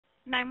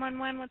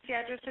911, what's the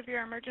address of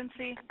your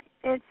emergency?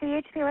 It's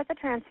CHP with a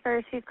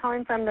transfer. She's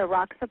calling from the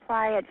rock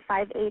supply at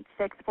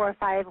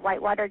 58645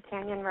 Whitewater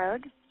Canyon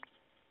Road.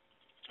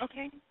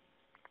 Okay.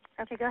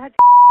 Okay, go ahead.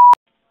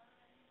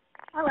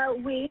 Hello,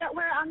 we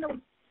were on the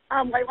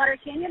Whitewater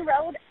Canyon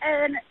Road,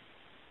 and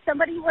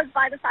somebody was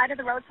by the side of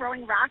the road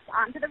throwing rocks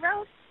onto the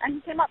road, and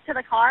he came up to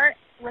the car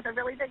with a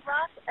really big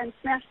rock and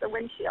smashed the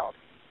windshield.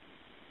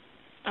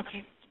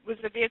 Okay. Was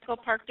the vehicle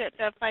parked at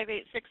the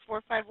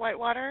 58645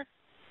 Whitewater?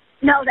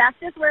 No, that's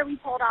just where we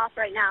pulled off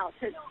right now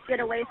to get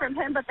away from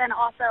him, but then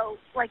also,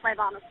 like, my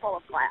van is full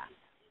of glass.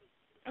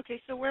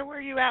 Okay, so where were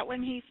you at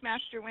when he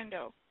smashed your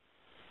window?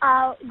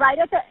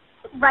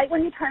 Right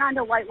when you turn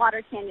onto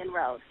Whitewater Canyon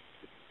Road,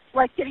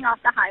 like getting off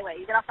the highway.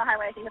 You get off the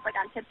highway, I think it's like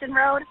on Tipton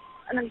Road,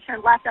 and then you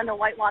turn left onto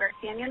Whitewater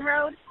Canyon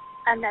Road,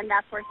 and then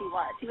that's where he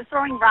was. He was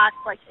throwing rocks,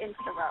 like, into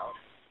the road.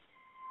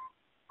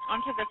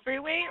 Onto the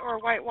freeway or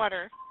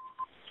Whitewater?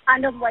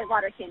 Onto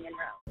Whitewater Canyon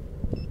Road.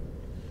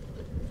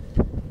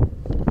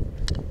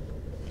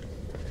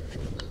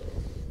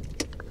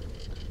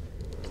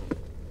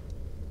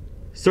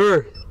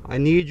 Sir, I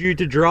need you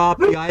to drop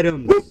the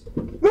items.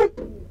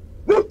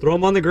 Throw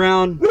them on the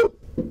ground.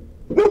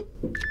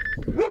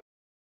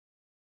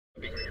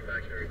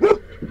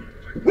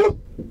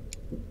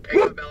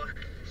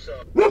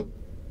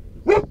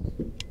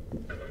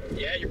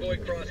 Yeah, your boy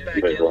crossed back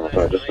in last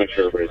night. Just make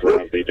sure everybody's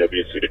around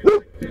BWC.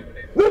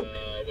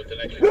 With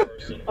an extra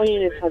person. All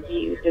units have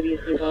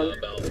BWC on.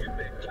 About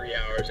 3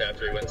 hours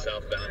after he went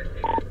southbound.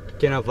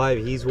 Canal 5,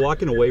 he's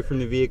walking away from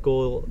the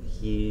vehicle.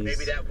 He's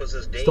Maybe that was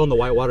his date. still on the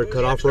Whitewater Who's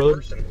the cutoff extra road,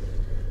 person?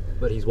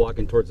 but he's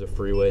walking towards the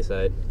freeway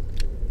side.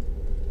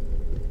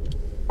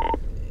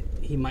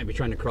 He might be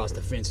trying to cross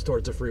the fence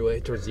towards the freeway,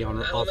 towards the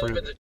off-ramp.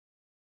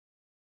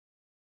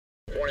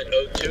 Born in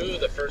 02,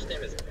 the first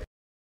name is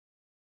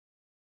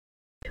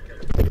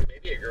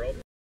maybe a girl.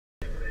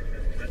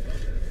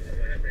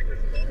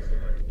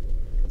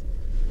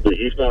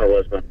 Eastbound or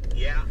westbound?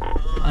 Yeah.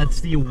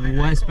 That's the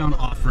westbound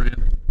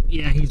off-ramp.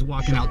 Yeah, he's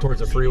walking out towards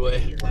the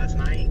freeway. Last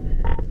night.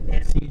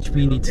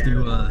 CHP needs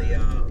to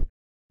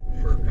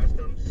For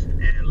customs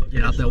and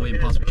get out that way and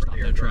possibly stop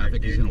that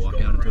traffic. He's going to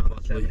walk out into it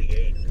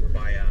possibly.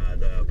 By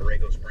the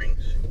Borrego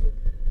Springs.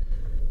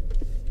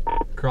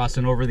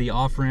 Crossing over the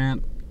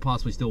off-ramp,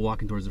 possibly still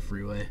walking towards the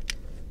freeway.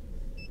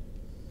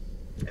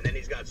 And then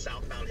he's got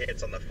southbound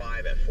hits on the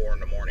 5 at 4 in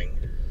the morning.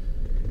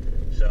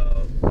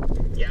 So,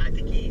 yeah, I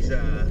think he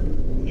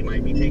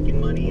might be taking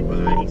money,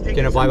 but he's taking...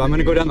 Canal 5, I'm going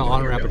to go down the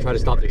on-ramp and try to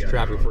stop this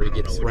traffic before he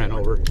gets ran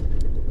over.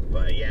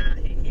 But yeah,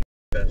 he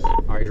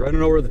Alright, he's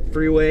running over the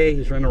freeway.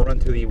 He's trying to run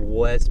to the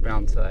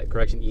westbound side,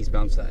 correction,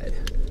 eastbound side.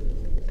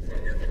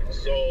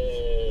 So,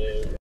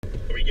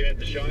 are we getting at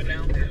the shot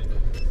now?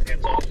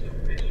 Hands off.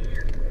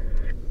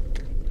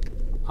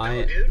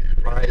 Alright,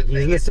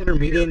 he's in the center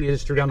median. He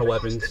just threw down the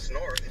weapons. It's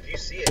north. If you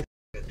see it,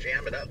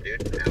 jam it up,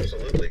 dude.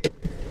 Absolutely.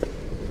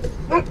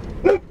 I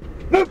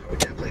would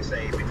definitely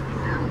say between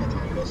now and the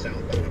time we go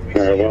southbound.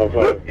 Alright, well, if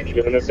I'm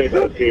giving this thing to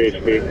the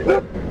CHP,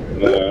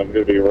 I'm going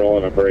to be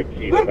rolling a break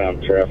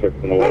eastbound traffic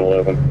from the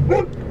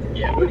 111.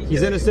 Yeah,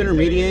 he's in a center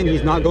median.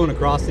 He's not going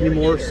across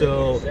anymore,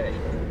 so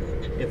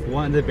if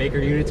one of the Baker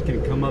units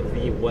can come up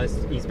the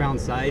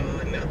eastbound side,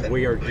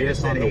 we are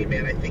just on the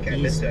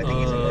east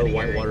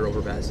Whitewater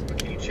overpass.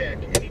 Can you check?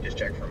 Can you just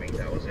check for me?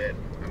 That was it.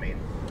 I mean,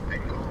 I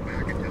can call him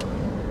back and tell him.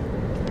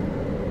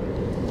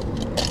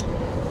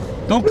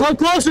 Don't come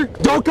closer!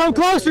 Don't come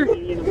closer!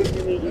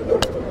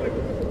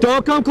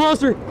 Don't come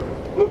closer!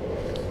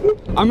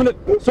 I'm gonna...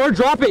 Sir,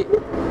 drop it!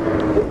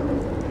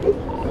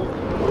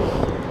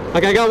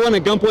 Like, I got one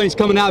at gunpoint. He's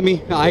coming at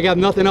me. I got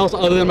nothing else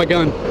other than my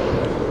gun.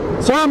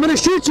 Sir, I'm gonna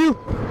shoot you!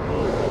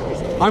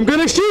 I'm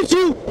gonna shoot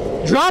you!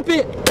 Drop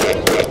it!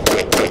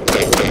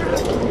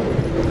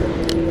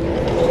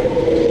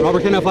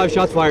 Robert, Canal 5,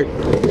 shots fired.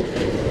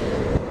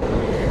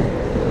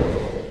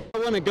 I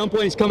got one at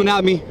gunpoint. He's coming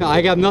at me.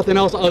 I got nothing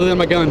else other than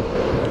my gun.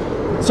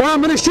 Sir,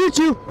 I'm gonna shoot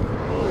you!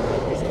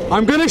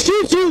 I'm gonna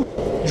shoot you!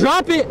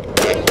 Drop it!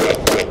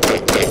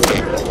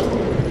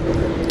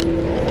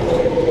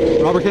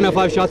 Robert, Canal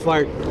 5, shots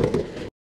fired.